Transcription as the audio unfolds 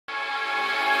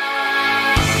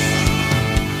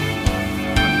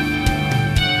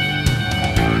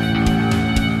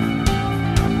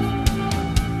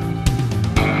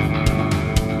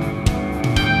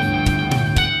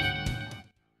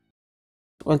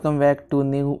Welcome back to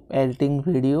new editing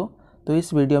video. तो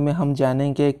इस video में हम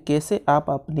जानेंगे कैसे आप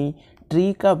अपनी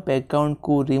ट्री का बैकग्राउंड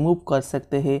को रिमूव कर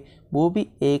सकते हैं, वो भी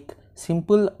एक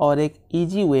सिंपल और एक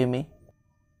इजी वे में।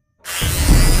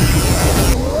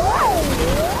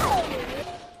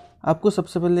 आपको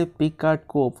सबसे पहले पिकआर्ट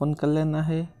को ओपन कर लेना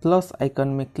है, प्लस आइकन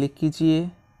में क्लिक कीजिए,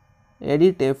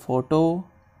 एडिट ए फ़ोटो।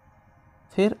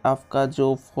 फिर आपका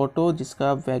जो फ़ोटो जिसका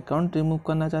आप बैकग्राउंड रिमूव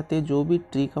करना चाहते हैं, जो भी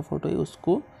ट्री का फ़ोटो है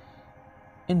उसको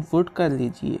इनपुट कर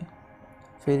लीजिए।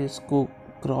 फिर इसको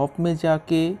क्रॉप में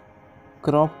जाके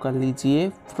क्रॉप कर लीजिए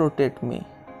प्रोटेक्ट में।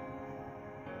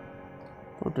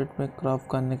 प्रोटेक्ट में क्रॉप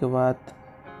करने के बाद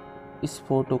इस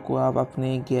फ़ोटो को आप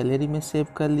अपने गैलरी में सेव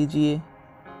कर लीजिए।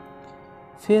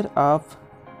 फिर आप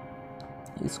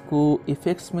इसको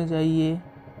इफ़ेक्ट्स में जाइए,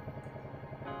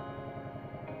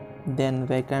 then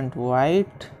vacant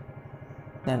white,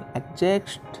 then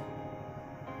exact,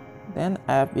 then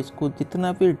आप इसको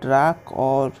जितना भी डार्क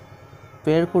और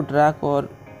पेड़ को डार्क और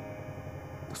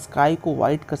स्काई को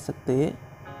वाइट कर सकते हैं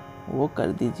वो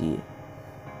कर दीजिए।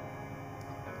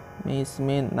 मैं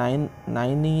इसमें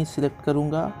 9 ही सिलेक्ट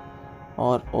करूँगा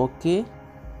और ओके।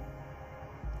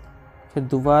 फिर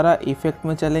दोबारा इफ़ेक्ट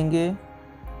में चलेंगे,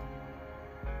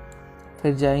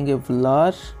 फिर जाएंगे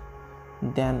blur,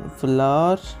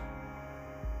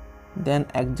 then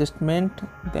adjustment,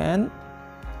 then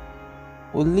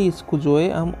only इसको जो है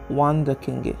हम 1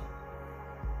 रखेंगे,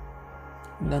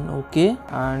 देन ओके।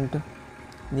 एंड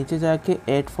नीचे जाके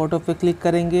ऐड फोटो पे क्लिक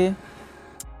करेंगे।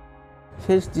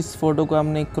 फिर जिस फोटो को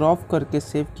हमने क्रॉप करके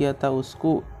सेव किया था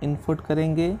उसको इनपुट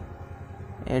करेंगे,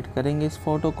 ऐड करेंगे इस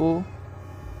फोटो को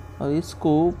और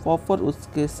इसको प्रॉपर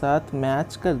उसके साथ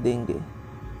मैच कर देंगे।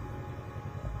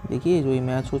 देखिए जो ये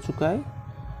मैच हो चुका है।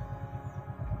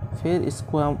 फिर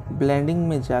इसको हम ब्लेंडिंग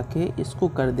में जाके इसको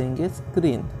कर देंगे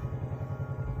स्क्रीन।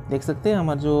 देख सकते हैं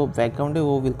हमारा जो बैकग्राउंड है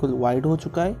वो बिल्कुल वाइड हो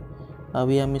चुका है।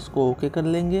 अभी हम इसको ओके कर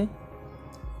लेंगे।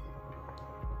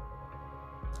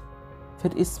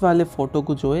 फिर इस वाले फ़ोटो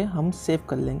को जो है हम सेव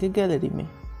कर लेंगे गैलरी में।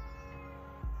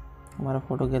 हमारा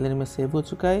फ़ोटो गैलरी में सेव हो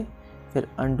चुका है। फिर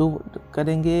अंडू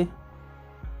करेंगे।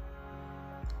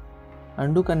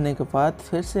 अंडू करने के बाद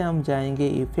फिर से हम जाएंगे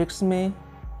इफ़ेक्ट्स में,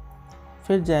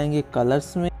 फिर जाएंगे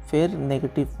कलर्स में, फिर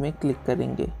नेगेटिव में क्लिक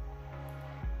करेंगे।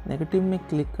 नेगेटिव में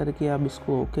क्लिक करके आप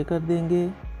इसको ओके कर देंगे।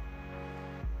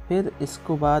 फिर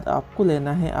इसको बाद आपको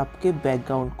लेना है आपके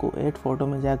बैकग्राउंड को। ऐड फोटो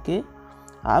में जाके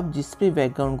आप जिस भी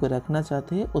बैकग्राउंड को रखना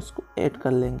चाहते हैं उसको ऐड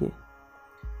कर लेंगे।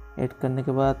 ऐड करने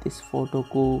के बाद इस फ़ोटो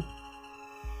को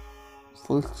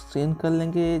फुल स्क्रीन कर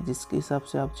लेंगे जिसके हिसाब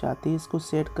से आप चाहते हैं इसको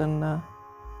सेट करना।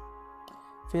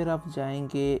 फिर आप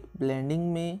जाएंगे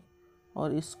ब्लेंडिंग में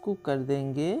और इसको कर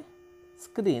देंगे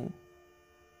स्क्रीन।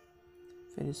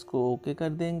 फिर इसको ओके कर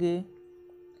देंगे।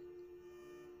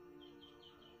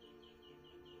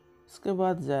 इसके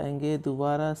बाद जाएंगे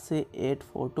दोबारा से ऐड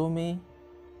फोटो में।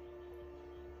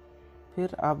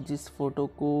 फिर आप जिस फ़ोटो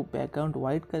को बैकग्राउंड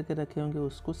वाइट करके रखे होंगे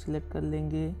उसको सिलेक्ट कर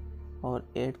लेंगे और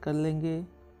ऐड कर लेंगे।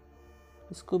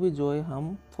 इसको भी जो है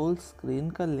हम फुल स्क्रीन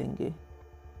कर लेंगे।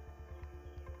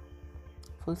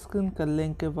 फुल स्क्रीन कर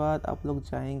लेने के बाद आप लोग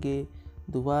जाएंगे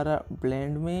दोबारा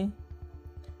ब्लेंड में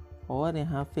और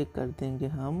यहाँ पे कर देंगे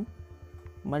हम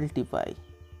मल्टीप्लाई।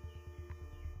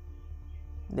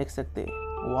 देख सकते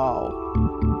हैं,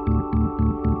 वाओ।